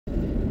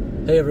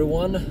Hey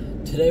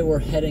everyone, today we're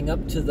heading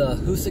up to the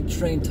Hoosick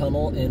train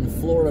tunnel in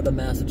Florida,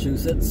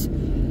 Massachusetts.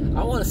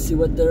 I want to see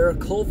what their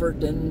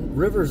culvert and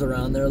rivers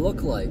around there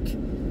look like,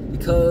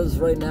 because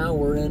right now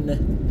we're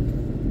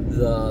in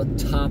the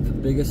top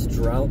biggest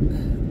drought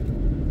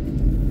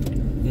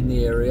in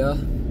the area.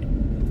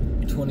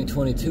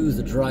 2022 is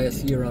the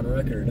driest year on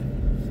record.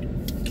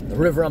 The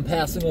river I'm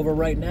passing over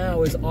right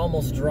now is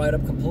almost dried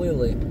up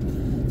completely.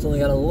 It's only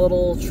got a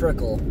little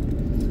trickle.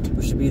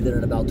 We should be there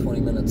in about 20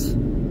 minutes.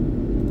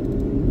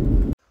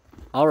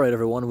 Alright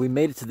everyone, we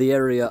made it to the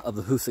area of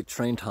the Hoosick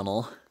train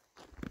tunnel.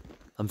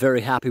 I'm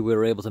very happy we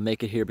were able to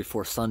make it here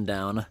before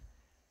sundown.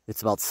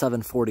 It's about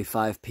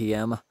 7:45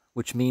 p.m.,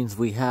 which means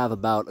we have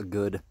about a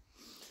good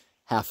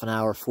half an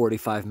hour,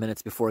 45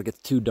 minutes before it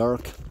gets too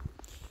dark.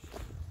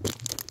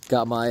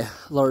 Got my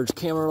large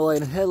camera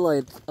light and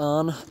headlight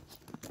on.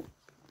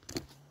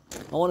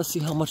 I want to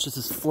see how much this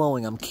is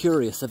flowing. I'm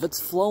curious. If it's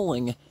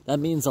flowing, that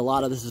means a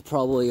lot of this is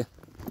probably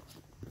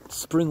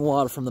spring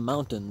water from the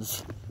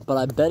mountains. But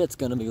I bet it's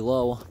going to be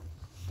low.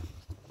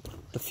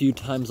 The few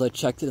times I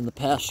checked it in the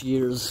past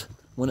years,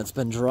 when it's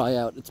been dry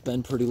out, it's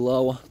been pretty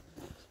low.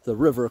 The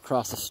river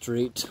across the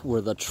street, where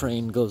the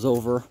train goes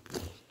over,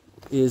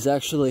 is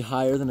actually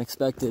higher than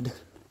expected.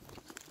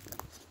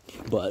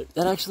 But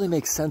that actually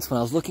makes sense. When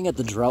I was looking at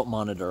the drought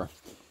monitor,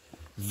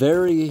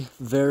 very,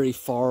 very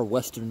far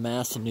western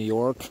Mass in New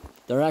York,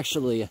 they're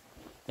actually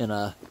in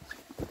a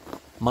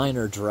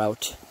minor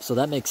drought. So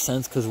that makes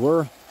sense, because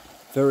we're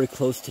very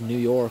close to New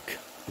York.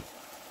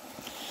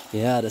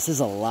 Yeah, this is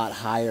a lot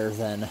higher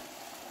than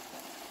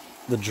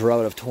the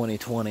drought of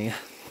 2020.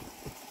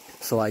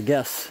 So I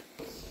guess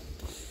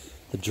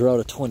the drought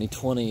of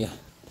 2020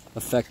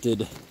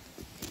 affected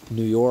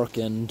New York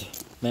and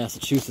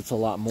Massachusetts a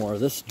lot more.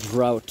 This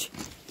drought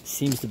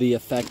seems to be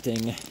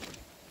affecting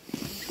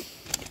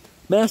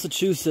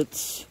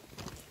Massachusetts,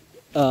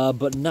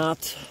 but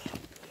not,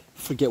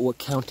 forget what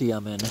county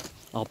I'm in.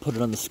 I'll put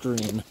it on the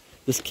screen.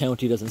 This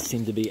county doesn't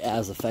seem to be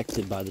as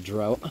affected by the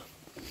drought.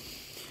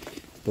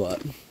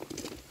 But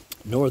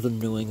northern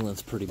New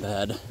England's pretty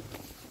bad.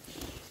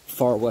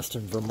 Far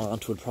western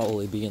Vermont would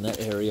probably be in that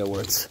area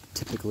where it's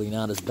typically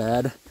not as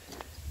bad.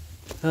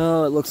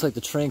 Oh, it looks like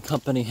the train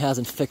company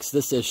hasn't fixed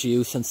this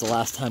issue since the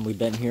last time we've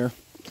been here.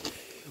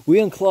 We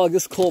unclogged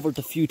this culvert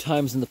a few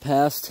times in the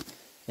past,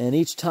 and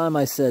each time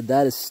I said,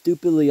 that is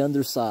stupidly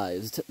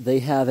undersized. They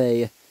have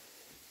a...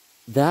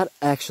 That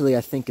actually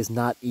I think is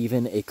not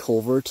even a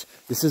culvert.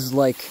 This is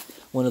like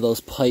one of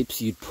those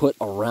pipes you'd put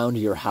around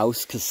your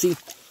house. Because see,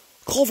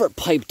 culvert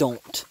pipe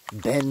don't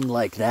bend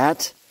like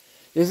that.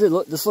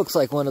 This looks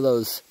like one of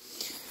those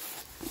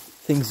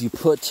things you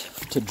put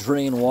to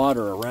drain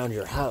water around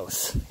your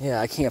house. Yeah,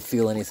 I can't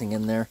feel anything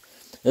in there.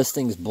 This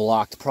thing's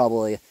blocked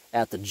probably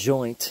at the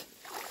joint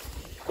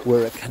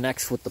where it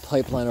connects with the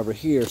pipeline over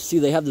here. See,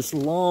 they have this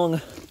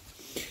long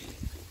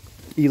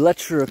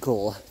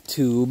electrical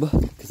tube,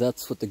 because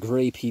that's what the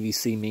gray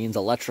PVC means,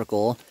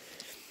 electrical.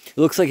 It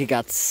looks like it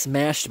got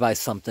smashed by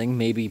something,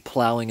 maybe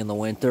plowing in the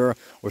winter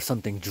or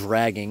something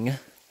dragging.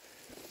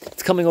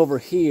 It's coming over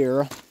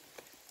here,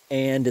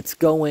 and it's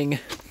going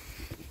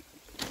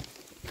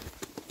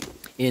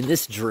in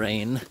this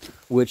drain,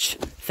 which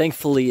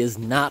thankfully is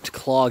not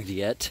clogged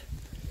yet.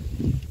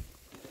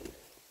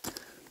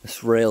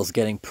 This rail's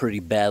getting pretty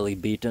badly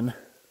beaten.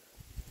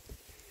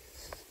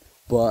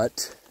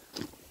 But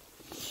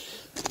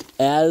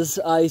as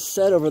I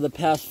said over the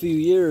past few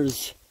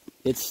years,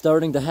 it's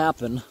starting to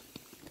happen.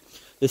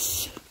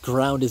 This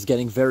ground is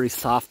getting very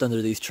soft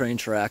under these train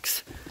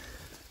tracks.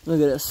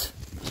 Look at this.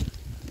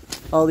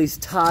 All these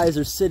ties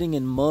are sitting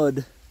in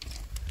mud,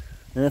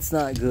 and that's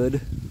not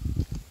good.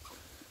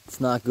 It's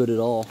not good at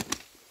all.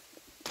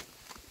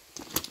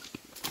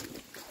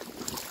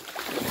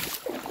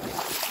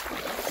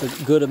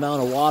 It's a good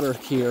amount of water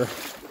here,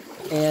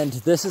 and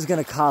this is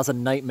going to cause a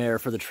nightmare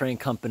for the train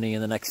company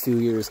in the next few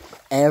years.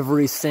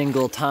 Every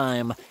single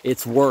time,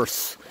 it's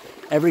worse.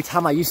 Every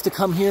time I used to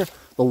come here,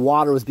 the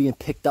water was being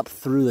picked up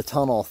through the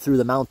tunnel, through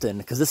the mountain,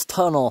 because this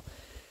tunnel,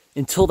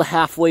 until the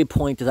halfway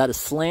point is at a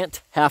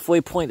slant, halfway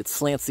point it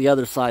slants the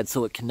other side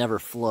so it can never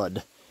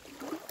flood.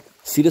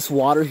 See this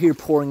water here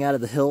pouring out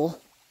of the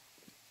hill?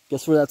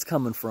 Guess where that's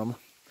coming from?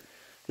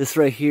 This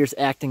right here is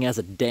acting as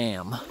a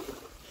dam,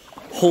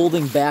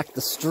 holding back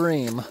the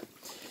stream.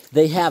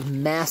 They have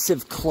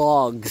massive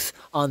clogs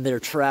on their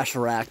trash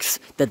racks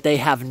that they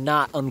have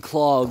not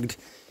unclogged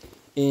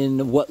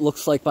in what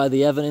looks like, by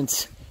the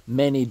evidence,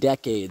 many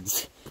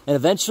decades. And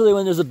eventually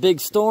when there's a big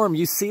storm,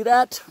 you see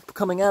that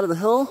coming out of the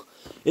hill?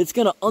 It's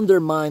going to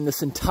undermine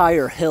this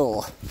entire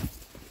hill.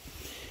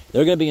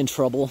 They're going to be in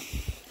trouble.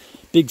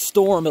 Big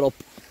storm, it'll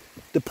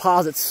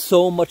deposit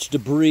so much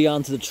debris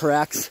onto the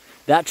tracks.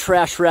 That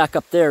trash rack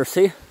up there,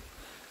 see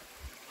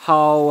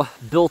how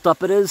built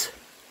up it is?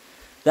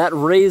 That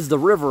raised the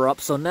river up,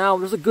 so now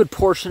there's a good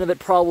portion of it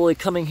probably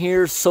coming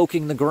here,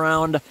 soaking the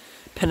ground,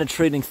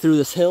 penetrating through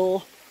this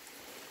hill.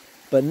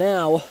 But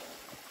now,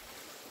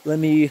 let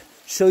me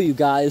show you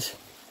guys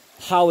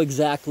how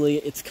exactly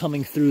it's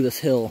coming through this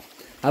hill.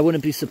 I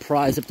wouldn't be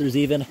surprised if there's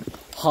even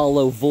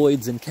hollow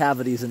voids and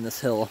cavities in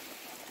this hill.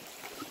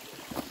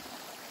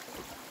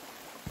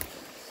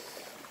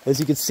 As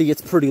you can see,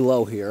 it's pretty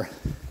low here.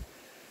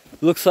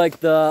 Looks like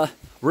the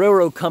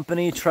railroad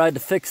company tried to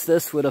fix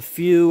this with a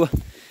few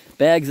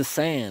bags of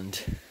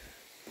sand.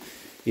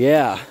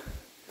 Yeah.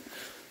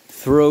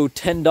 Throw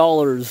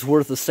 $10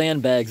 worth of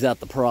sandbags at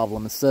the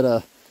problem instead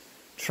of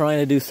trying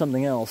to do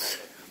something else.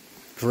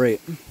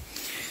 Great.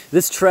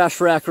 This trash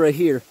rack right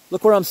here,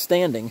 look where I'm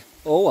standing.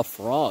 Oh, a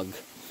frog.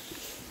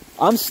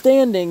 I'm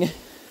standing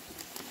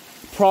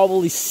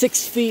probably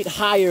 6 feet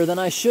higher than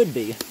I should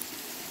be.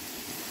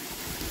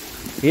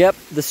 Yep,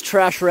 this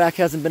trash rack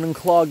hasn't been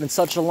unclogged in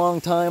such a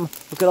long time.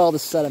 Look at all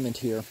this sediment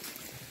here.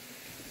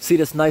 See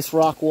this nice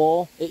rock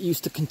wall? It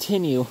used to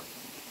continue.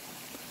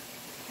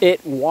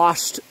 It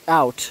washed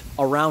out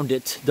around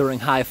it during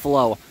high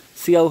flow.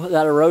 See how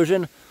that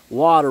erosion?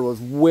 Water was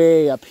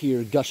way up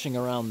here gushing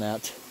around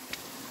that.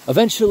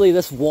 Eventually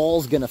this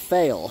wall's gonna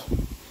fail.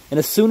 And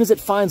as soon as it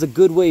finds a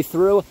good way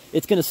through,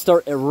 it's gonna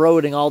start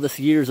eroding all this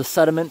years of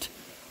sediment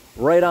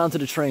right onto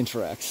the train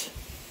tracks.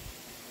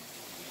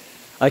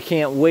 I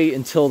can't wait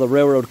until the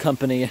railroad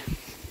company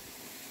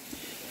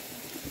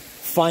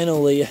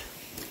finally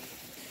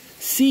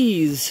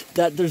sees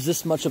that there's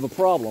this much of a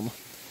problem.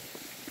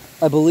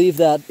 I believe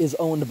that is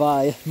owned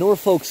by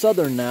Norfolk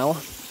Southern now.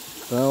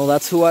 Well,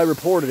 that's who I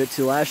reported it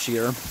to last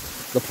year.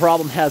 The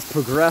problem has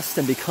progressed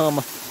and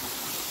become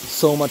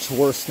so much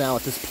worse now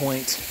at this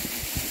point.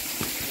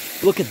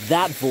 Look at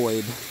that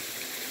void.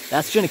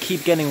 That's going to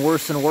keep getting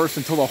worse and worse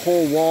until the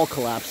whole wall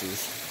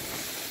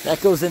collapses.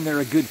 That goes in there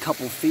a good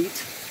couple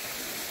feet.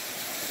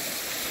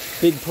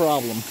 Big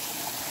problem.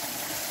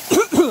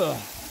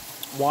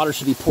 Water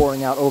should be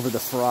pouring out over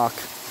this rock.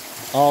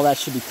 All that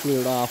should be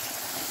cleared off.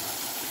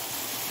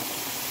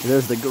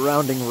 There's the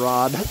grounding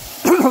rod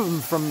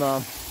from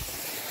the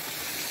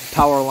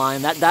power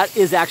line. That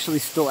is actually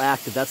still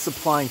active. That's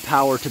supplying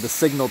power to the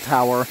signal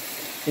tower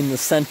in the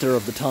center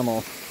of the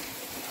tunnel.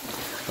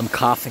 I'm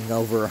coughing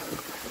over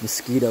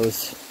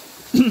mosquitoes.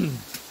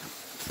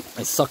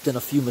 I sucked in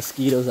a few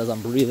mosquitoes as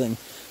I'm breathing.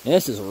 And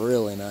this is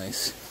really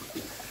nice.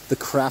 The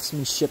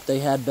craftsmanship they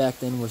had back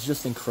then was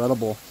just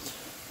incredible.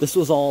 This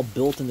was all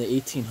built in the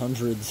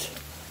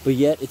 1800s, but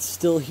yet it's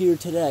still here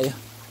today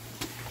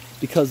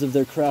because of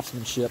their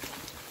craftsmanship.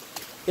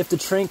 If the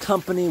train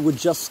company would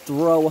just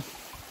throw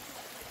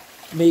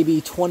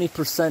maybe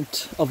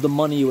 20% of the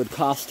money it would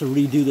cost to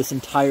redo this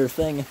entire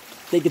thing,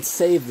 they could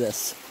save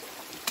this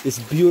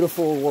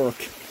beautiful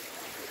work.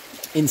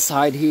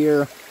 Inside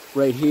here,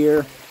 right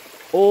here,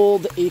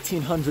 old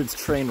 1800s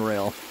train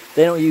rail.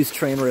 They don't use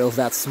train rails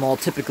that small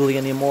typically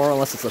anymore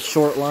unless it's a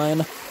short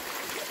line.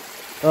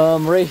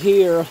 Right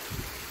here,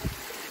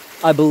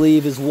 I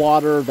believe, is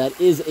water that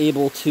is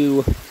able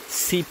to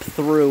seep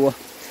through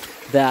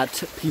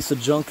that piece of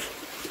junk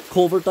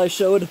culvert I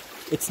showed.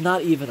 It's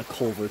not even a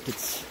culvert,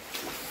 it's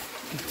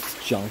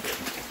junk.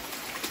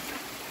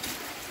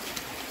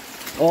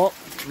 Oh,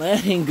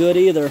 that ain't good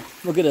either.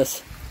 Look at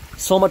this.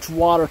 So much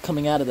water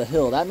coming out of the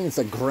hill. That means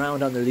the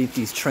ground underneath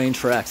these train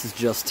tracks is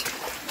just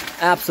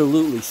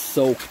absolutely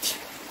soaked.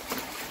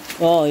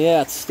 Oh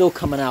yeah, it's still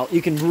coming out.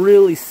 You can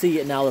really see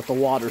it now that the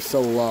water's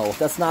so low.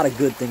 That's not a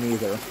good thing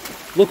either.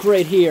 Look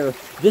right here.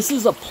 This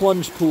is a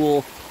plunge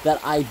pool that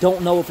I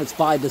don't know if it's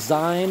by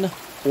design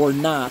or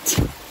not.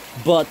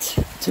 But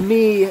to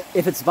me,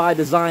 if it's by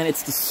design,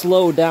 it's to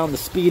slow down the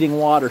speeding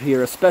water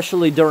here,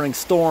 especially during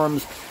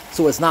storms,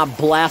 so it's not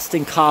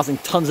blasting, causing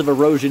tons of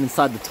erosion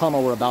inside the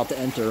tunnel we're about to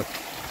enter.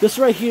 This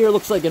right here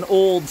looks like an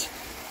old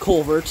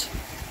culvert.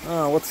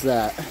 Oh, what's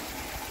that?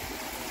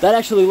 That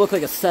actually looked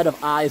like a set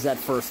of eyes at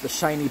first, the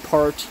shiny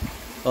part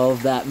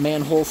of that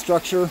manhole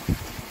structure.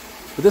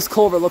 But this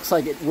culvert looks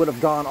like it would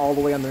have gone all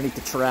the way underneath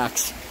the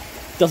tracks.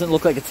 Doesn't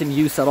look like it's in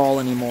use at all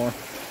anymore.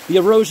 The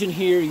erosion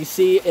here, you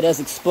see, it has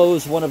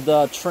exposed one of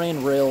the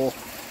train rail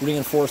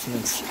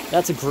reinforcements.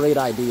 That's a great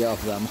idea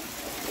of them.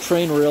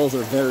 Train rails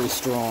are very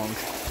strong.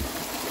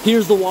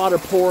 Here's the water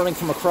pouring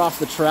from across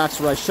the tracks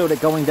where I showed it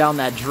going down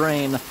that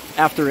drain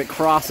after it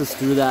crosses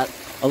through that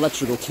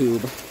electrical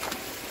tube.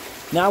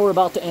 Now we're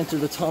about to enter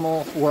the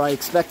tunnel where I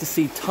expect to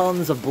see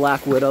tons of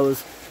black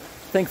widows.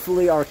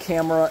 Thankfully, our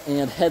camera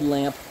and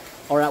headlamp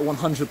are at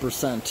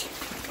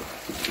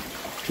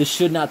 100%. This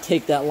should not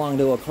take that long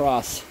to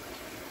across.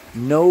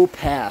 No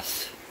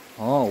pass.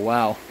 Oh,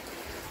 wow.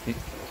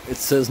 It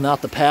says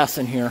not to pass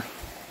in here.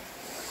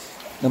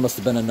 There must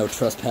have been a no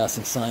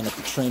trespassing sign at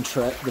the train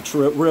track,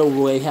 the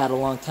railway had a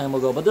long time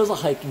ago, but there's a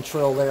hiking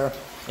trail there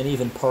and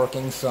even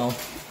parking, so.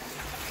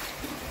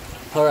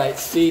 All right,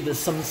 see, there's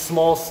some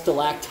small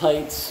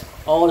stalactites.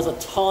 Oh, there's a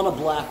ton of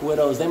black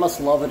widows. They must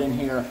love it in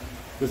here.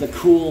 There's a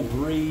cool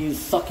breeze,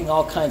 sucking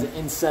all kinds of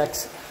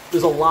insects.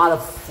 There's a lot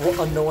of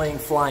annoying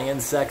flying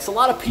insects. A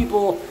lot of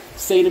people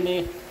say to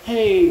me,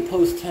 hey,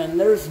 Post 10,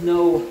 there's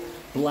no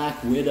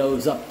black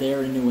widows up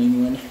there in New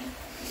England.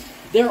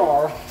 There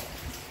are.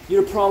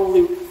 You're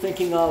probably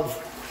thinking of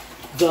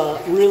the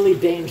really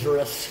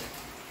dangerous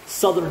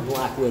southern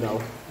black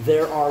widow.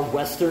 There are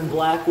western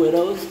black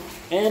widows,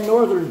 and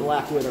northern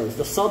black widows.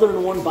 The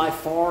southern one by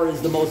far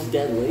is the most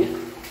deadly.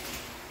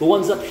 The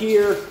ones up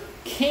here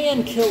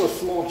can kill a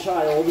small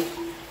child,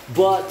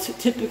 but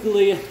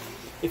typically,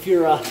 if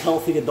you're a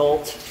healthy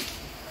adult,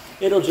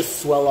 it'll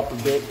just swell up a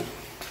bit.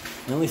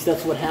 At least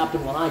that's what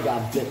happened when I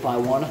got bit by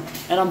one.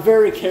 And I'm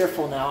very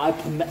careful now.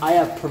 I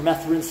have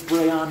permethrin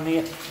spray on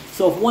me,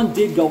 so if one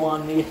did go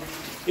on me,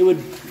 it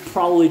would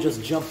probably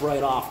just jump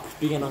right off,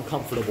 being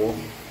uncomfortable.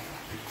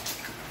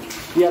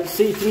 Yep,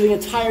 see, through the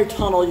entire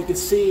tunnel, you can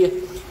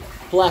see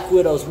black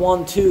widows.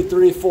 1, 2,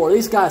 3, 4.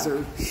 These guys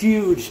are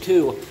huge,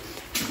 too.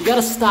 You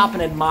gotta stop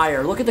and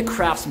admire. Look at the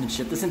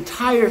craftsmanship. This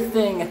entire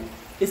thing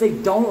is a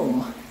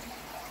dome.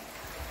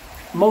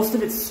 Most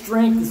of its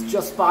strength is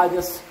just by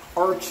this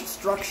arch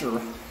structure.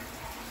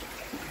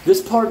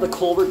 This part of the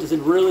culvert is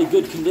in really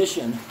good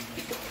condition.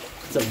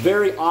 It's a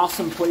very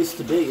awesome place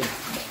to be.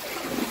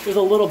 There's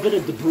a little bit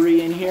of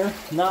debris in here.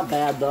 Not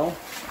bad, though.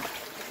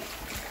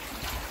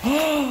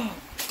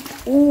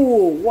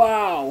 Oh,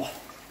 wow.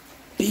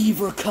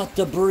 Beaver cut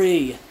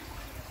debris.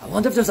 I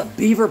wonder if there's a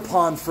beaver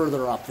pond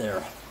further up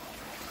there.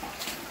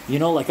 You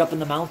know, like up in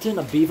the mountain,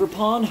 a beaver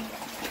pond.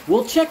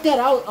 We'll check that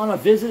out on a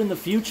visit in the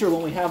future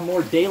when we have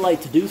more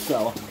daylight to do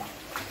so.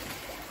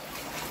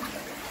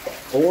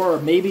 Or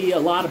maybe a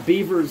lot of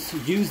beavers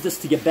use this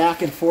to get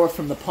back and forth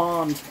from the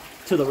pond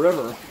to the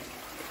river.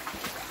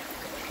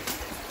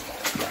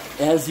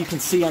 As you can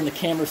see on the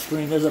camera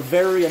screen, there's a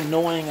very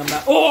annoying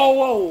amount. Oh,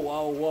 whoa,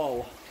 whoa,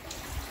 whoa.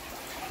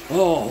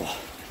 Oh.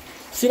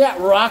 See that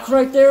rock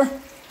right there?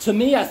 To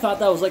me, I thought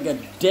that was like a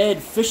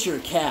dead fisher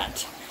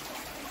cat.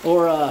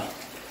 Or a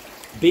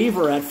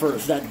beaver at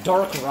first, that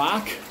dark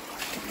rock.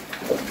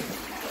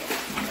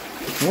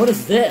 What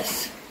is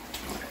this?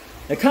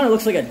 It kind of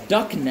looks like a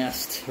duck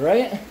nest,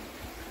 right?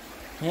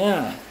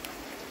 Yeah.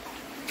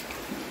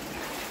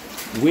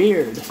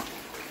 Weird.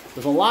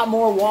 There's a lot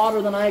more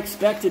water than I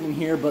expected in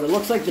here, but it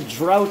looks like the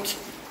drought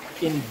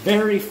in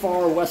very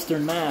far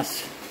western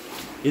Mass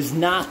is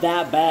not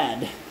that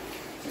bad.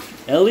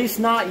 At least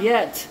not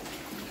yet.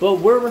 But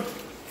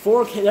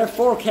they're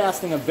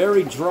forecasting a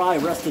very dry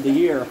rest of the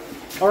year.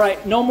 All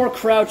right, no more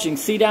crouching.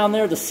 See down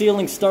there, the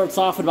ceiling starts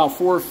off at about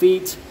 4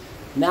 feet.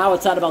 Now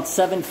it's at about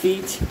 7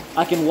 feet.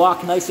 I can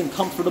walk nice and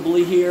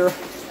comfortably here.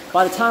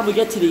 By the time we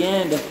get to the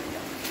end, I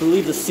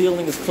believe the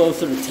ceiling is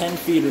closer to 10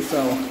 feet or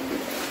so.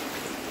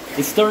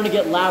 It's starting to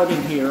get loud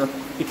in here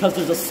because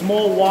there's a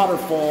small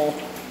waterfall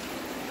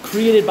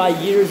created by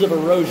years of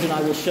erosion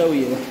I will show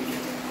you.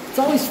 It's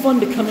always fun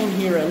to come in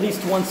here at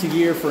least once a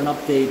year for an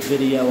update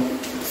video,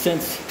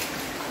 since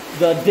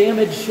the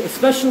damage,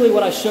 especially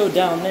what I showed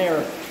down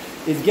there,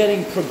 is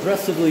getting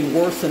progressively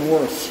worse and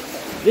worse.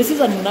 This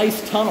is a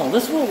nice tunnel.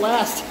 This will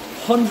last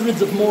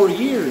hundreds of more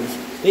years.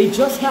 They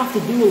just have to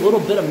do a little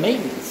bit of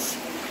maintenance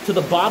to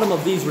the bottom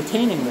of these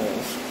retaining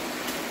walls.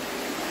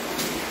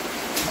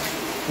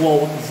 Whoa,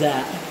 what is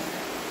that?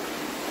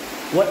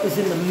 What is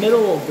in the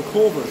middle of the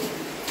culvert?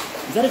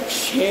 Is that a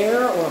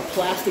chair or a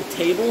plastic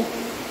table?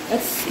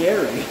 That's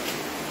scary.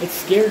 It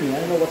scared me. I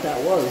didn't know what that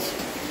was.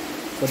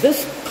 But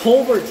this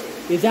culvert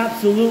is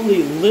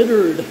absolutely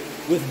littered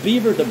with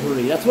beaver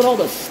debris. That's what all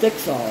the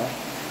sticks are.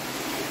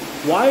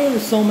 Why are there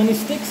so many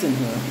sticks in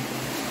here?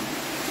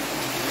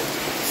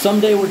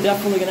 Someday we're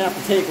definitely going to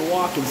have to take a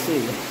walk and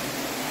see.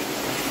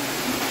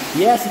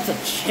 Yes, it's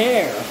a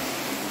chair.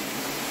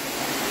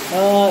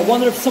 I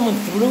wonder if someone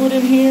threw it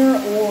in here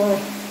or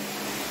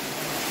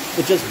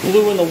it just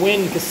blew in the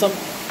wind because oh,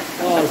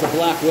 there's a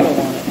black widow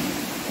on it.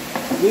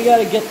 We got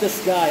to get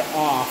this guy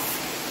off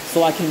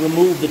so I can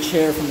remove the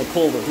chair from the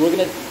culvert. We're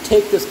going to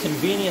take this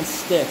convenient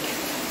stick,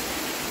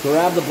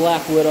 grab the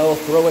black widow,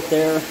 throw it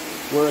there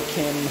where it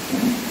can...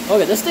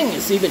 Okay, this thing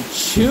is even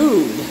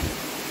chewed.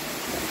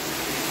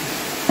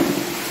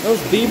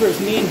 Those beavers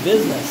mean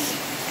business.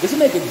 This would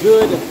make a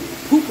good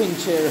pooping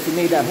chair if we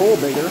made that hole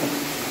bigger.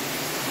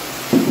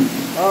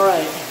 All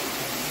right.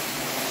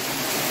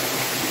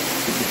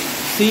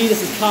 See,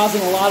 this is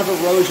causing a lot of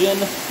erosion,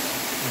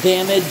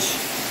 damage,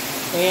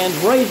 and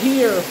right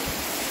here,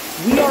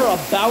 we are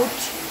about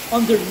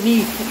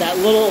underneath that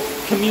little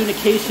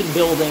communication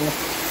building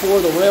for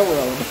the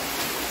railroad.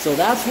 So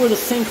that's where the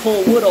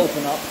sinkhole would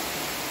open up.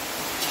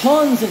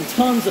 Tons and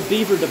tons of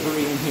beaver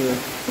debris in here.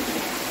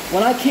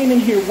 When I came in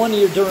here one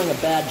year during a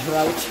bad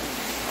drought,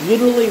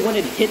 literally when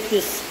it hit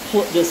this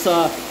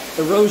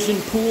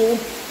erosion pool,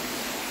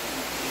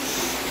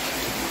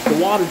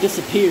 the water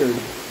disappeared.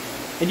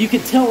 And you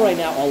can tell right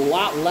now a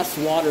lot less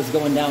water is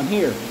going down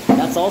here.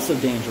 That's also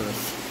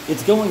dangerous.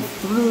 It's going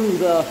through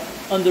the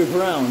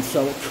underground,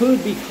 so it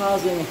could be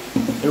causing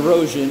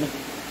erosion.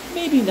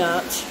 Maybe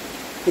not.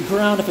 The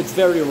ground, if it's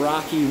very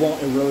rocky,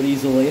 won't erode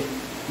easily.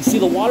 You see,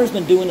 the water's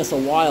been doing this a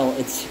while.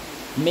 It's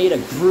made a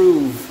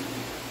groove.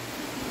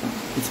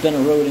 It's been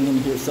eroding in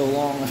here so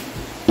long.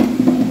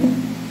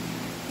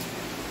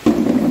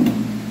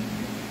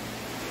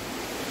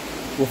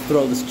 We'll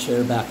throw this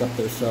chair back up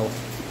there so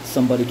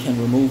somebody can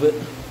remove it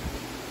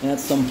at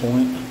some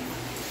point.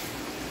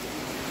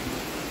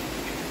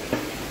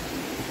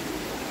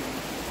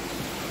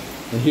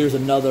 And here's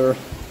another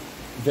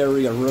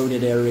very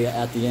eroded area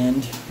at the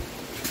end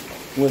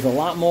with a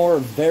lot more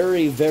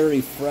very,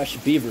 very fresh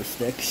beaver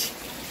sticks.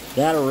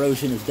 That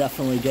erosion is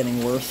definitely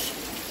getting worse.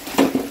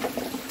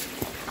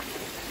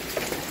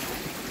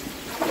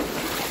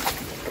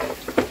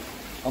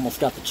 Almost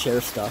got the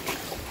chair stuck.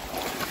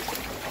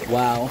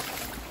 Wow.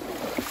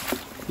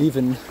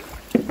 Even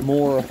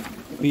more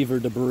beaver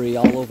debris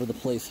all over the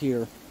place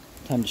here.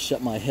 Time to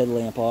shut my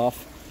headlamp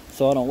off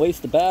so I don't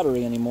waste the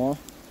battery anymore.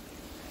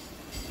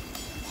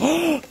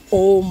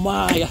 Oh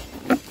my!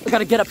 I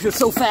gotta get up here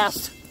so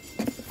fast.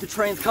 The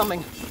train's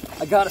coming.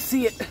 I gotta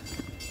see it.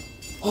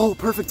 Oh,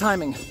 perfect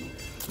timing.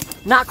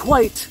 Not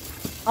quite.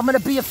 I'm gonna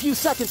be a few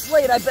seconds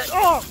late, I bet.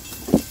 Oh!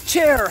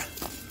 Chair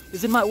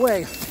is in my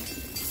way.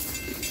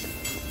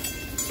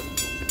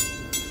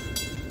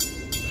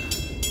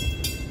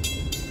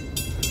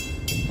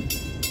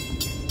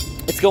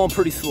 It's going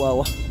pretty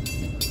slow.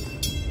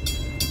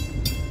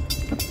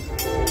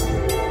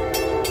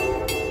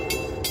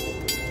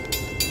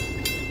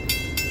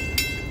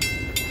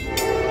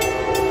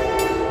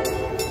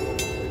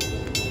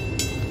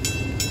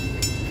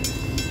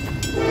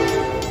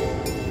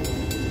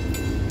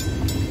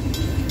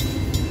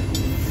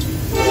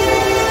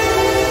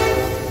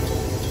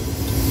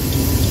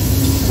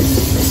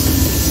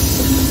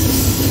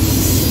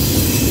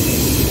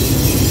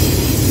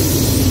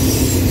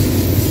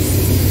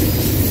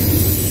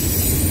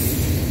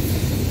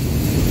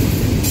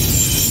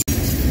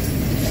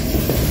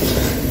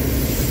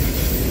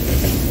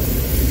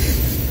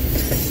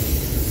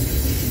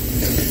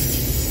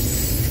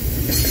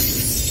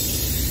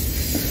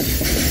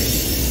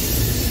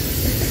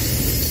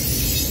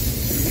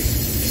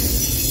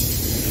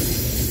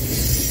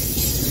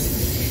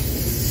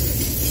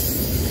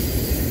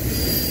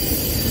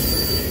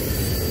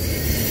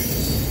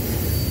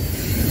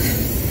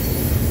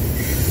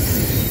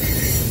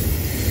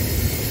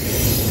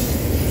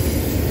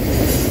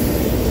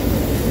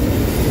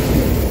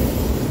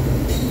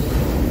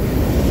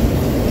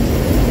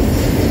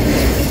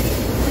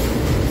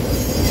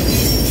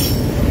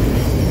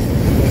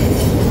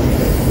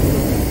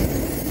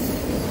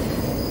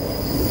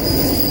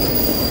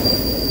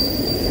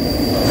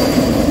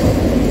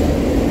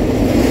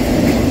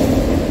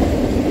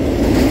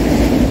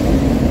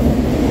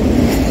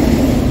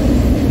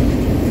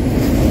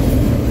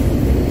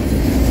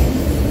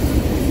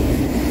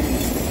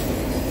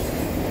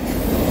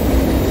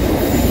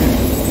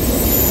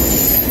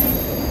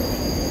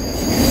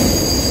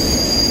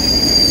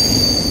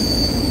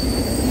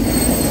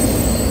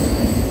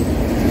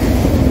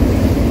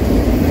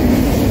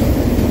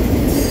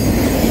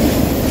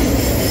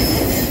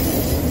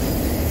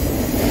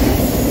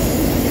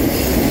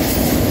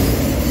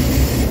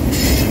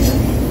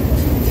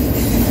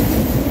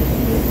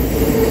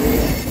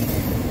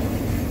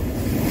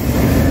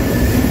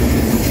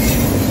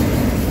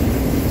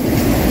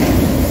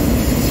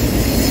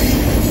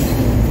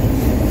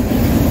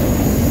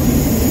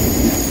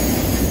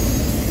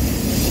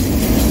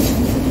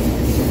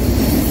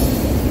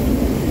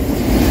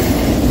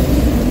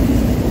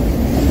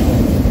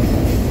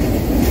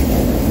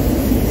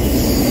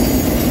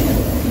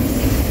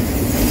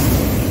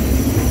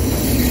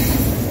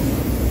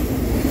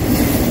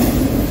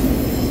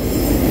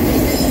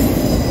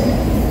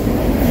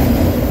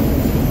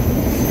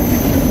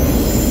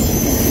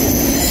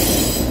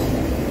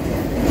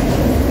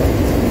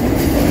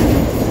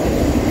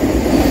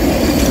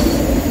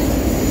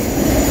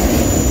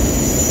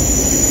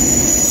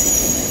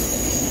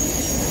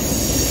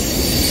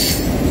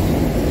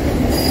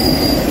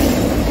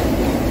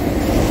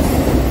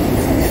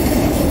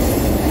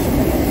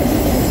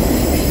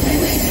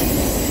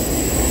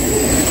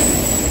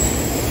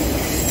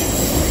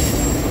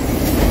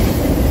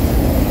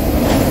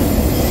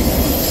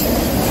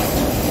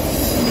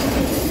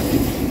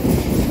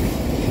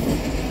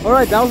 All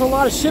right, that was a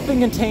lot of shipping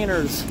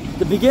containers.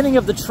 The beginning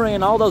of the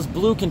train, all those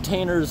blue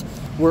containers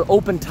were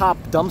open top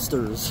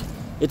dumpsters.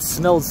 It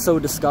smelled so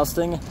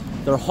disgusting.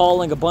 They're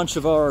hauling a bunch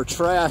of our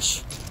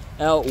trash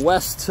out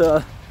west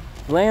to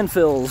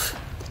landfills.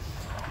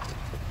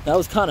 That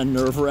was kind of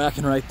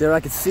nerve-wracking right there.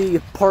 I could see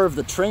part of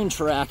the train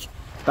track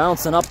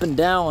bouncing up and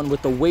down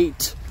with the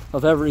weight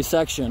of every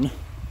section.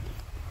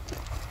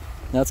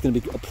 That's gonna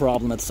be a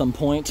problem at some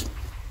point.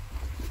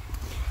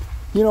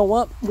 You know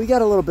what? We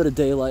got a little bit of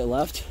daylight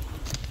left.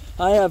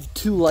 I have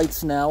 2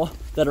 lights now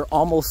that are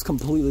almost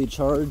completely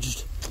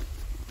charged.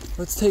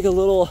 Let's take a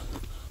little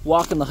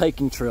walk on the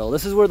hiking trail.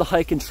 This is where the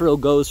hiking trail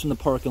goes from the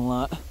parking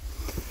lot.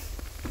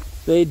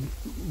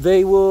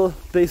 They will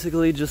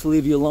basically just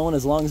leave you alone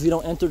as long as you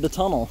don't enter the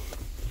tunnel.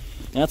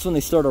 And that's when they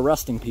start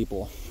arresting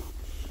people.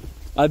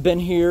 I've been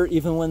here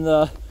even when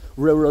the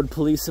railroad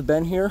police have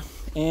been here,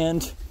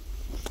 and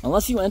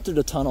unless you enter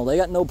the tunnel, they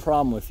got no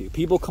problem with you.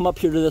 People come up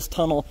here to this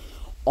tunnel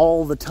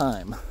all the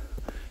time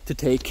to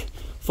take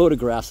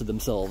photographs of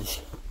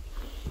themselves.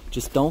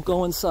 Just don't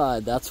go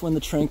inside. That's when the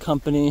train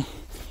company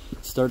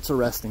starts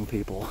arresting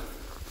people.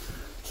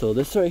 So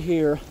this right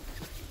here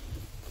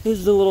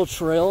is the little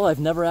trail. I've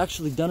never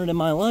actually done it in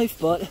my life,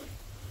 but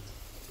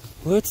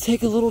let's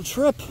take a little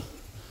trip.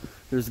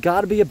 There's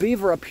got to be a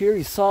beaver up here.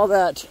 You saw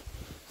that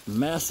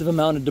massive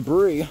amount of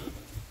debris.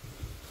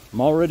 I'm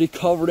already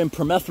covered in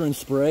permethrin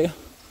spray.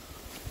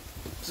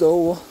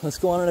 So let's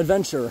go on an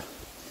adventure.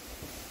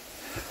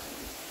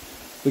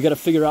 We got to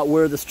figure out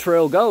where this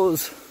trail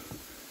goes.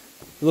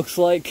 It looks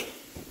like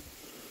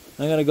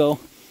I got to go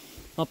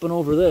up and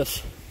over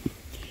this.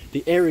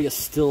 The area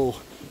still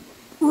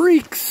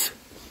reeks.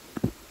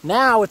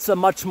 Now it's a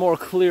much more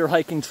clear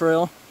hiking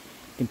trail.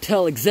 You can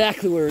tell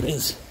exactly where it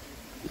is.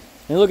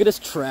 And look at this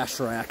trash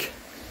rack.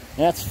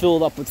 That's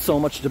filled up with so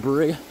much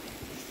debris.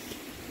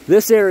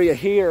 This area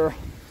here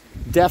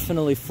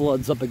definitely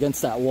floods up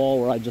against that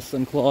wall where I just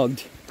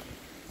unclogged.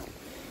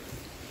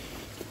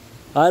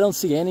 I don't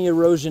see any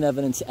erosion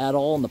evidence at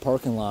all in the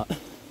parking lot.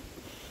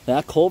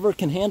 That culvert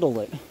can handle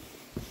it.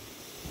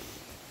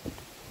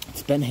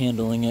 It's been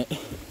handling it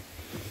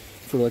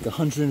for like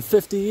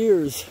 150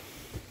 years.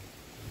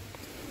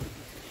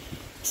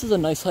 This is a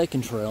nice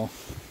hiking trail.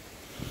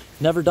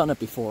 Never done it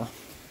before.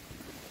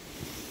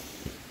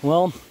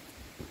 Well,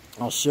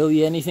 I'll show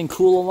you anything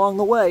cool along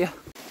the way.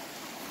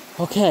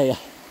 Okay,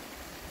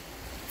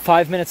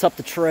 5 minutes up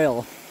the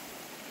trail.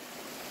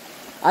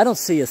 I don't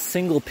see a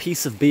single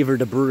piece of beaver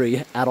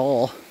debris at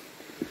all.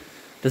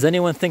 Does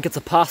anyone think it's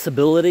a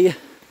possibility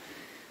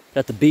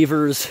that the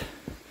beavers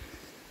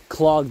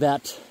clogged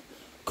that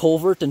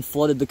culvert and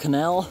flooded the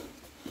canal?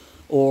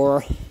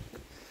 Or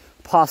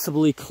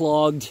possibly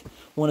clogged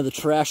one of the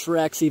trash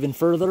racks even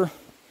further?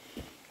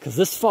 Because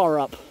this far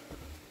up,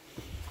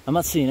 I'm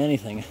not seeing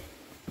anything.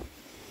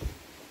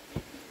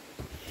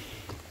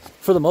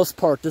 For the most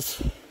part,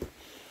 this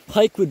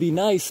hike would be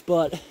nice,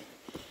 but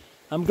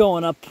I'm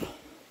going up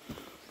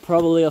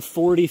probably a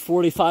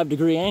 40-45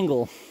 degree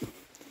angle.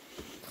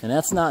 And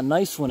that's not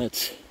nice when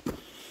it's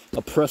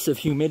oppressive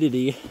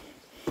humidity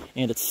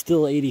and it's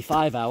still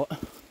 85 out.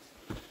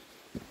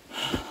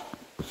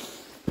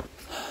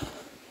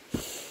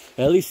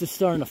 At least it's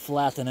starting to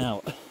flatten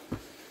out.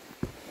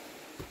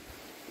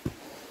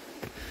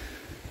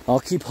 I'll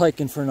keep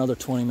hiking for another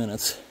 20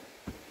 minutes.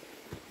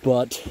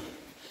 But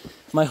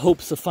my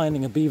hopes of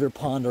finding a beaver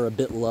pond are a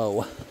bit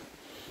low.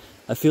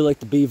 I feel like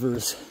the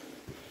beavers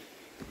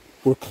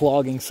were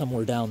clogging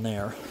somewhere down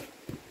there,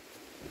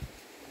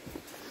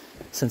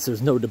 since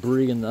there's no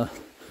debris in the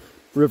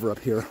river up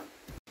here.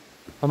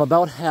 I'm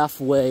about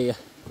halfway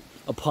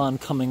upon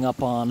coming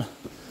up on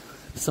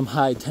some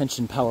high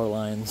tension power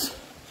lines.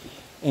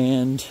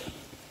 And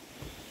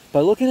by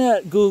looking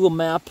at Google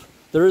Map,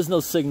 there is no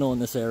signal in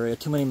this area,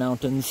 too many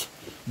mountains,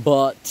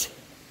 but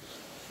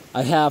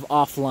I have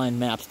offline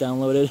maps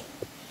downloaded.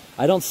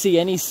 I don't see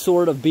any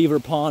sort of beaver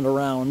pond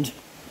around,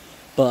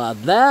 but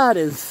that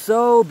is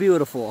so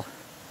beautiful.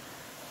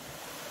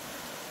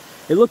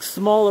 It looks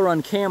smaller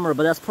on camera,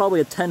 but that's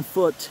probably a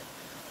 10-foot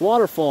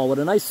waterfall with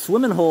a nice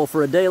swimming hole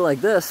for a day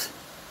like this.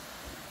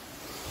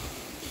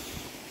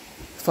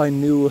 If I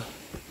knew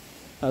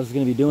I was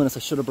going to be doing this, I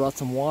should have brought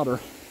some water.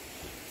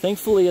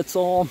 Thankfully, it's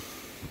all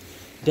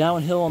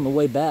downhill on the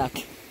way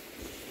back.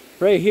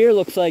 Right here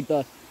looks like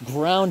the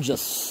ground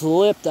just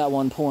slipped at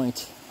one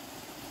point.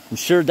 I'm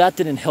sure that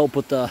didn't help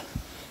with the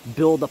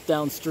build-up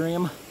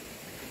downstream.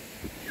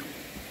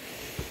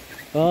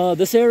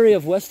 This area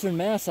of Western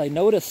Mass, I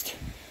noticed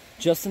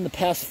just in the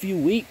past few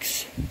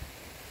weeks,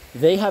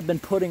 they have been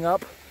putting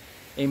up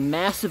a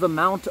massive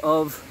amount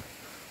of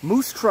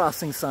moose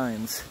crossing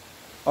signs.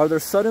 Are there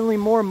suddenly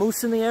more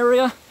moose in the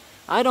area?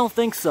 I don't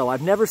think so.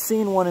 I've never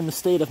seen one in the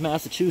state of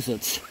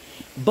Massachusetts.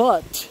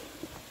 But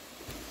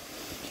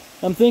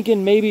I'm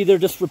thinking maybe they're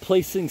just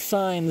replacing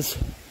signs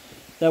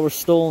that were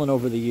stolen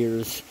over the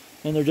years,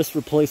 and they're just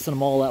replacing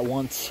them all at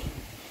once.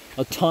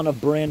 A ton of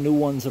brand new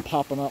ones are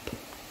popping up.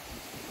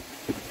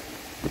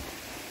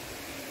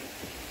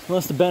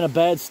 Must have been a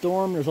bad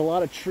storm. There's a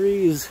lot of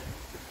trees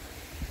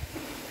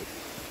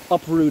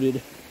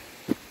uprooted.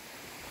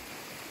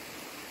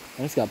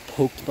 I just got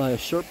poked by a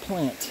sharp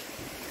plant.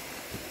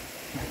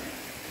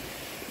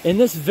 In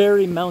this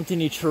very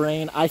mountainy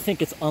terrain, I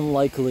think it's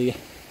unlikely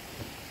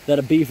that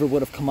a beaver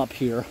would have come up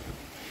here.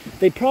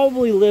 They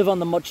probably live on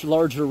the much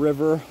larger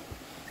river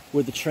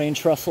where the train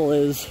trestle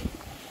is,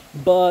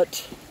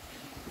 but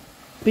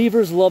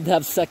beavers love to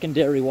have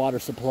secondary water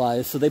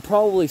supplies, so they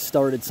probably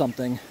started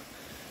something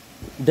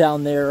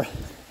down there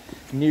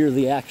near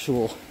the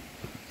actual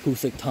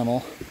Hoosick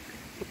Tunnel.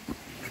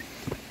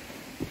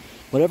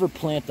 Whatever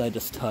plant I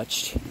just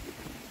touched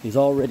is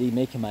already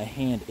making my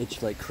hand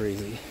itch like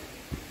crazy.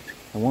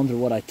 I wonder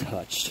what I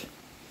touched.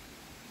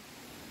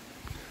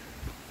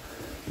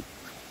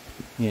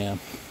 Yeah.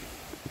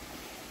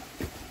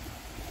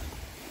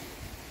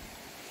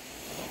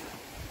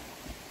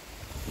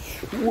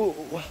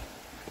 Whoa.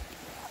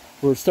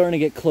 We're starting to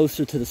get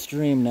closer to the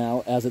stream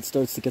now as it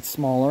starts to get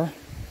smaller.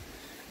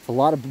 There's a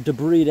lot of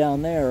debris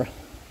down there,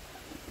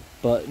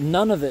 but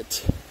none of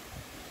it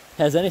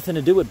has anything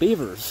to do with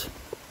beavers.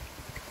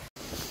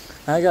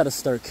 I gotta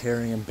start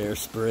carrying bear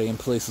spray in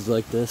places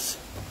like this.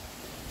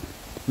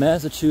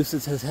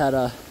 Massachusetts has had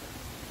a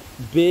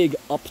big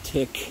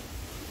uptick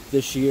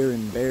this year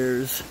in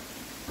bears.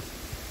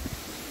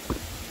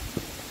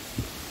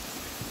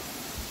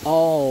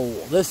 Oh,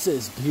 this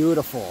is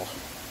beautiful.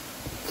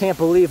 Can't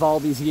believe all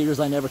these years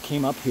I never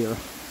came up here.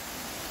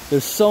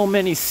 There's so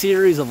many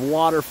series of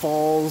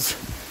waterfalls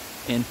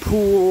and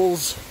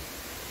pools.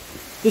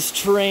 This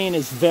terrain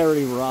is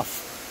very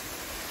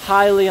rough.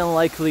 Highly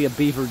unlikely a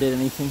beaver did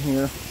anything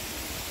here.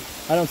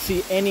 I don't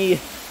see any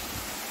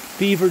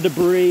beaver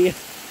debris,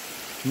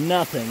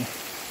 nothing.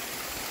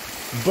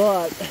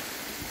 But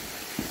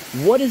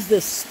what is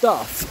this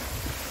stuff?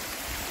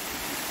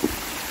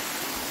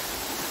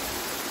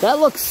 That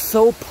looks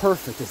so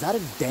perfect. Is that a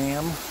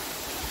dam?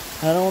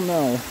 I don't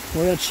know.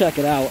 We're gonna check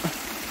it out.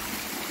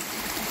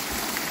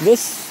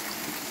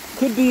 This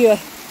could be a,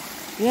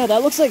 yeah,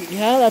 that looks like,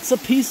 yeah, that's a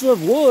piece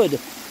of wood.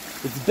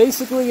 It's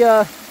basically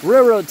a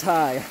railroad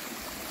tie.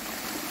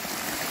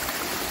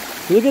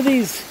 Look at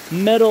these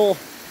metal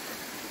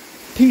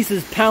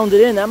pieces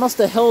pounded in. That must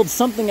have held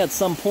something at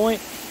some point.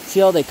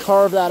 See how they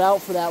carved that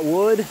out for that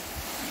wood?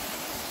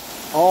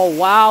 Oh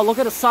wow, look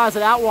at the size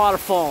of that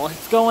waterfall.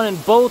 It's going in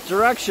both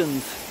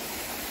directions.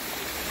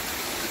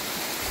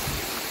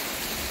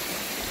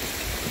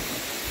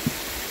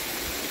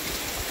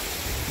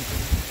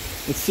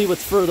 Let's see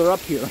what's further up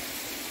here.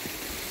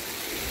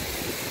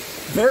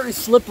 Very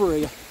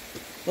slippery.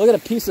 Look at a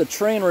piece of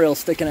train rail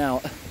sticking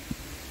out.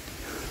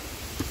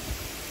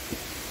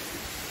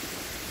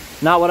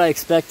 Not what I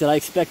expected. I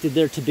expected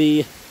there to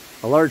be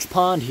a large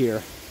pond here.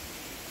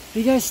 What do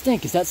you guys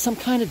think? Is that some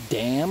kind of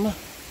dam?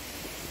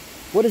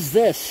 What is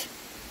this?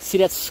 See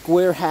that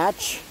square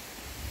hatch?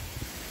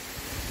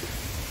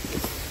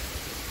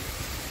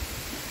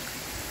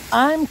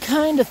 I'm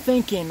kind of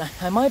thinking,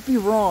 I might be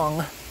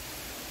wrong.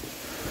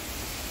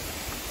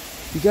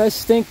 You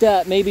guys think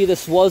that maybe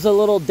this was a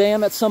little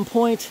dam at some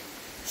point?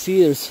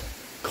 See, there's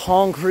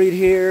concrete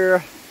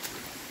here.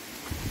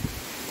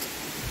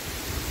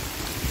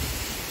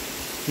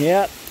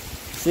 Yep.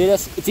 See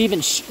this? It's even,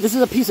 this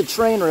is a piece of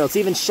train rail. It's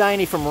even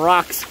shiny from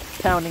rocks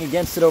pounding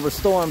against it over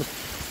storms.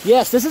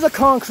 Yes, this is a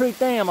concrete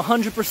dam,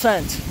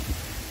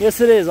 100%.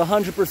 Yes, it is,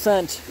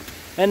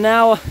 100%. And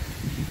now,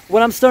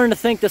 what I'm starting to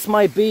think this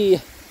might be,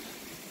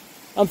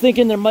 I'm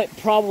thinking there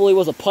probably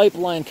was a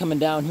pipeline coming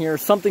down here,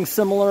 something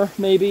similar,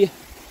 maybe.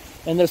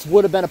 And this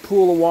would have been a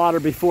pool of water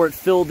before it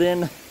filled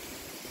in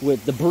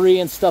with debris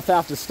and stuff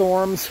after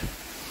storms.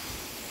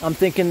 I'm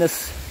thinking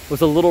this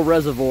was a little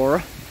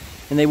reservoir,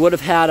 and they would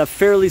have had a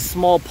fairly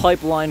small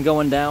pipeline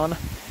going down.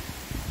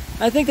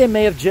 I think they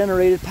may have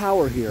generated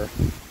power here.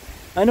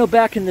 I know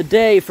back in the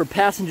day, for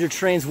passenger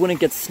trains wouldn't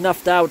get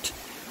snuffed out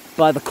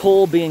by the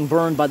coal being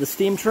burned by the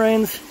steam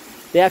trains,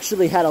 they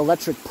actually had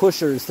electric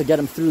pushers to get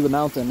them through the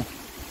mountain.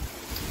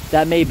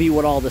 That may be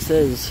what all this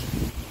is.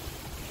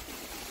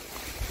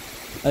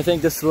 I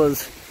think this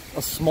was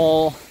a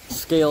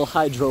small-scale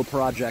hydro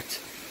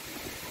project.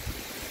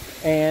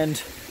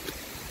 And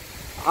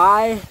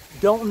I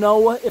don't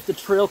know if the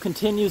trail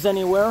continues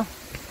anywhere,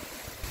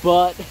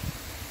 but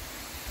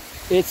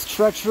it's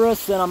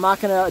treacherous and I'm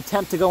not going to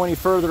attempt to go any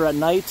further at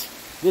night.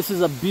 This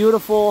is a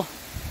beautiful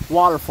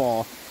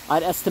waterfall.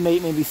 I'd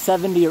estimate maybe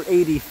 70 or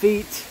 80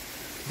 feet.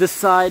 This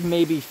side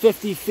maybe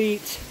 50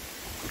 feet.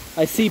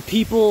 I see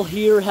people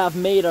here have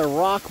made a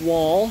rock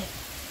wall,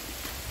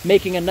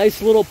 making a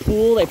nice little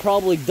pool. They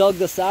probably dug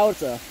this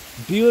out. It's a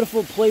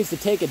beautiful place to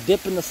take a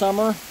dip in the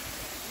summer.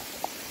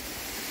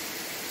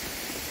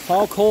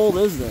 How cold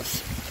is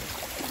this?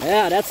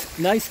 Yeah, that's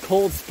nice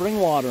cold spring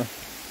water.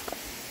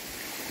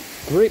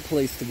 Great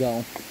place to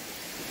go.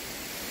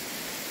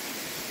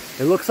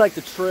 It looks like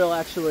the trail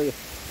actually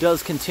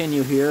does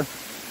continue here.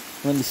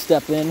 Let me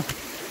step in.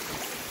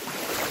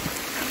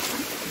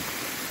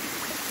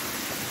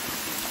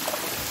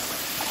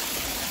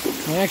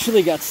 I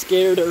actually got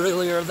scared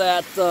earlier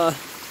that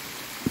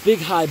big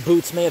high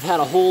boots may have had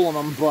a hole in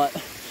them, but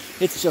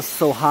it's just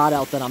so hot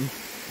out that I'm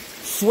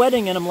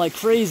sweating in them like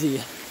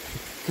crazy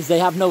because they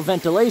have no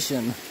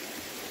ventilation.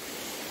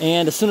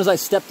 And as soon as I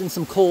stepped in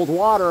some cold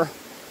water,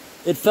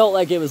 it felt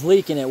like it was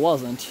leaking. It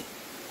wasn't.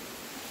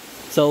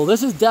 So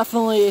this is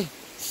definitely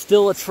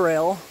still a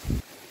trail.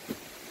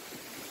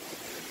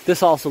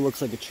 This also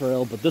looks like a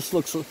trail, but this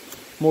looks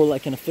more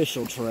like an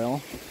official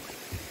trail.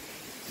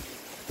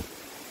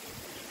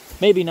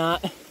 Maybe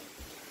not.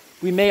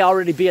 We may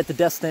already be at the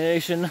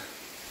destination.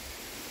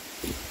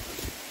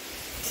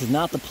 This is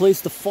not the place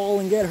to fall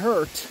and get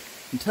hurt.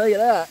 I can tell you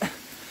that.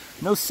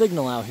 No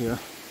signal out here.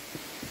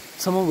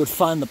 Someone would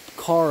find the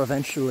car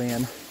eventually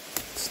and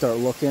start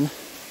looking.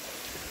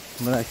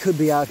 But I could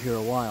be out here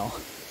a while.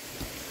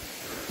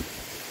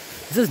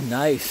 This is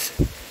nice.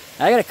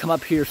 I gotta come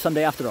up here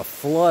someday after a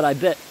flood. I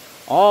bet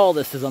all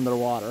this is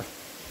underwater.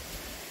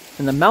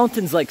 And the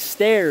mountain's like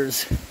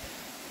stairs.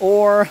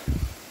 Or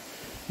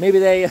maybe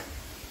they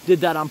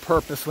did that on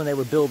purpose when they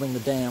were building the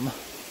dam.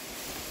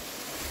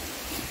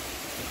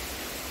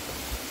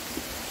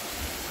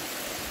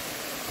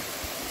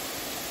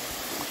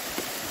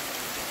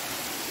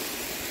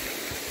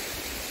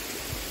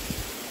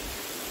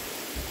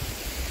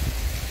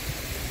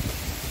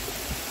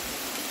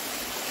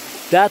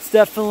 That's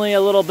definitely a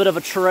little bit of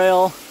a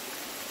trail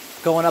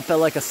going up at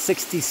like a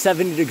 60,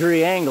 70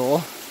 degree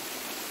angle.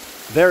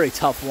 Very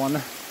tough one.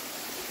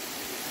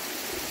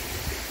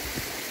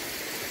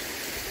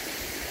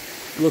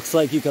 Looks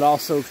like you could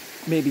also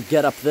maybe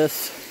get up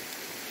this.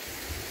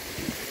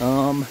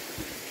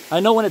 I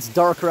know when it's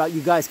darker out,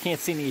 you guys can't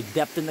see any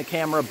depth in the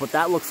camera, but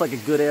that looks like a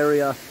good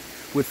area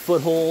with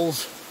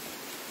footholds.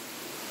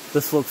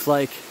 This looks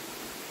like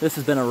this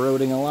has been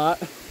eroding a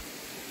lot.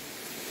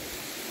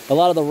 A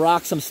lot of the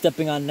rocks I'm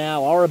stepping on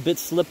now are a bit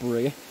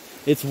slippery.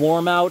 It's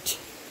warm out,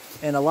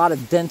 and a lot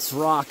of dense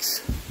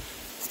rocks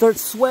start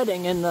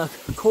sweating in the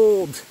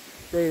cold.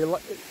 They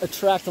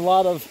attract a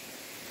lot of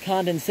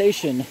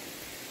condensation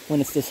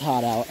when it's this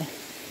hot out,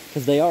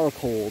 because they are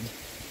cold.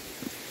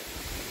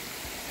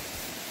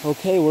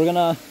 Okay, we're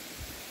gonna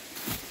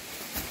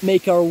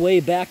make our way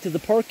back to the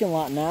parking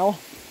lot now.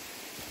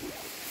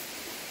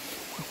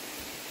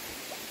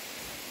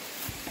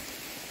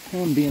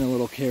 I'm being a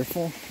little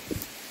careful.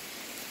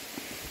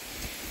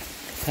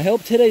 I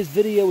hope today's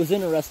video was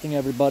interesting,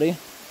 everybody.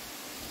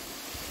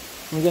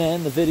 I'm gonna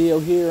end the video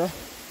here.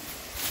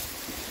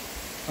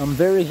 I'm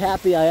very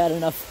happy I had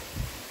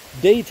enough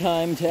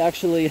daytime to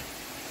actually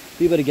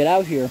be able to get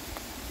out here.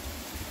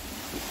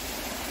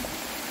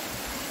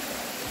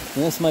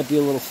 And this might be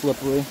a little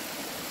slippery.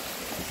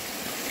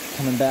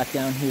 Coming back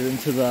down here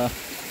into the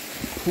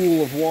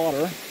pool of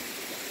water.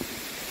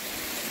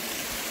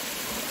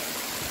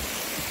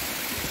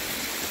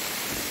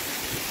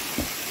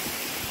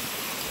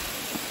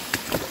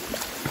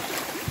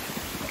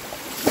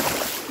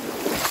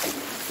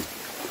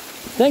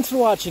 Thanks for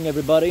watching,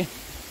 everybody,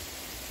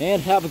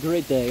 and have a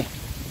great day.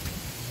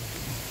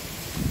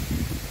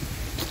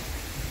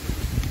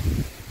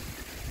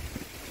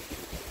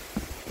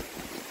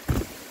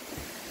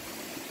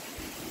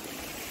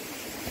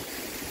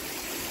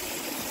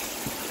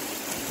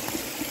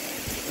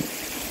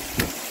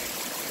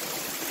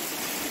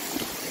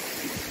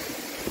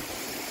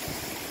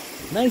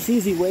 Nice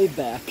easy wave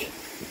back.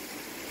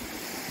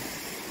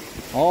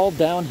 All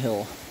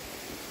downhill.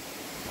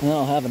 And then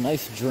I'll have a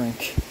nice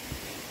drink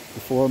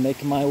before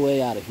making my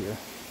way out of here.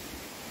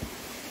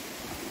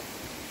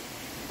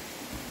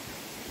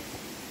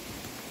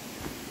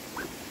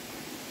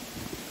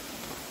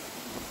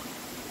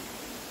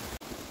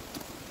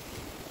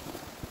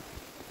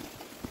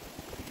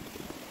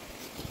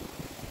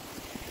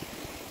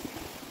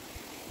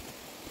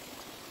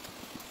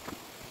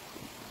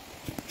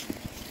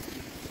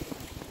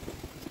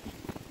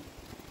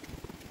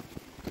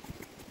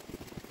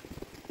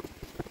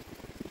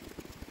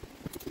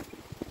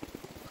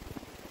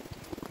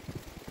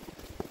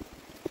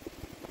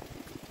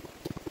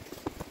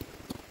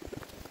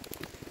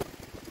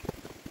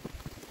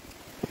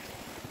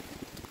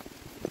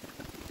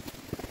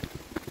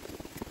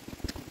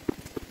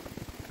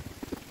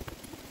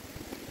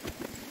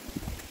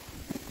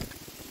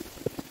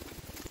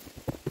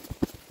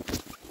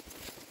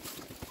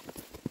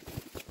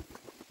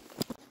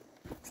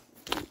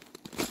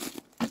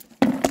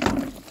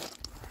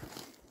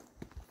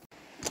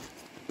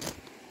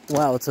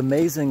 Wow, it's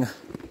amazing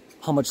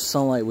how much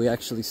sunlight we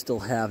actually still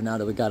have now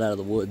that we got out of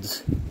the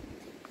woods.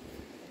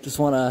 Just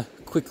want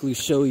to quickly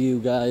show you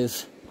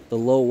guys the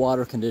low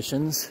water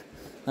conditions.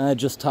 I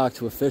just talked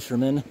to a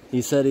fisherman.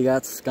 He said he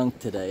got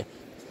skunked today.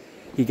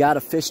 He got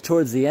a fish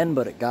towards the end,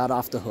 but it got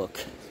off the hook.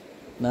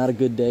 Not a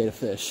good day to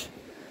fish.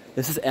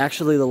 This is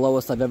actually the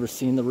lowest I've ever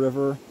seen the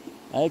river.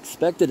 I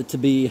expected it to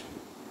be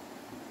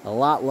a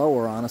lot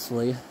lower,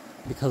 honestly,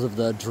 because of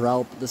the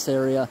drought in this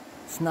area.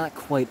 It's not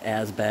quite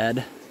as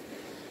bad.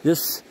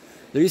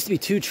 There used to be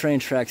 2 train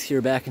tracks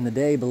here back in the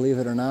day, believe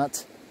it or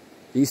not.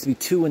 There used to be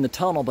 2 in the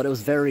tunnel, but it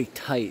was very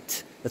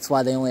tight. That's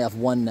why they only have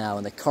 1 now,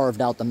 and they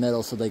carved out the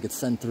middle so they could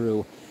send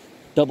through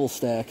double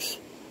stacks.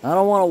 I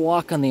don't want to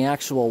walk on the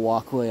actual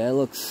walkway. It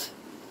looks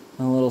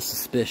a little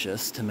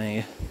suspicious to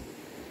me.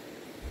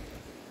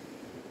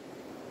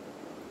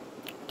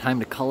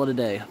 Time to call it a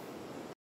day.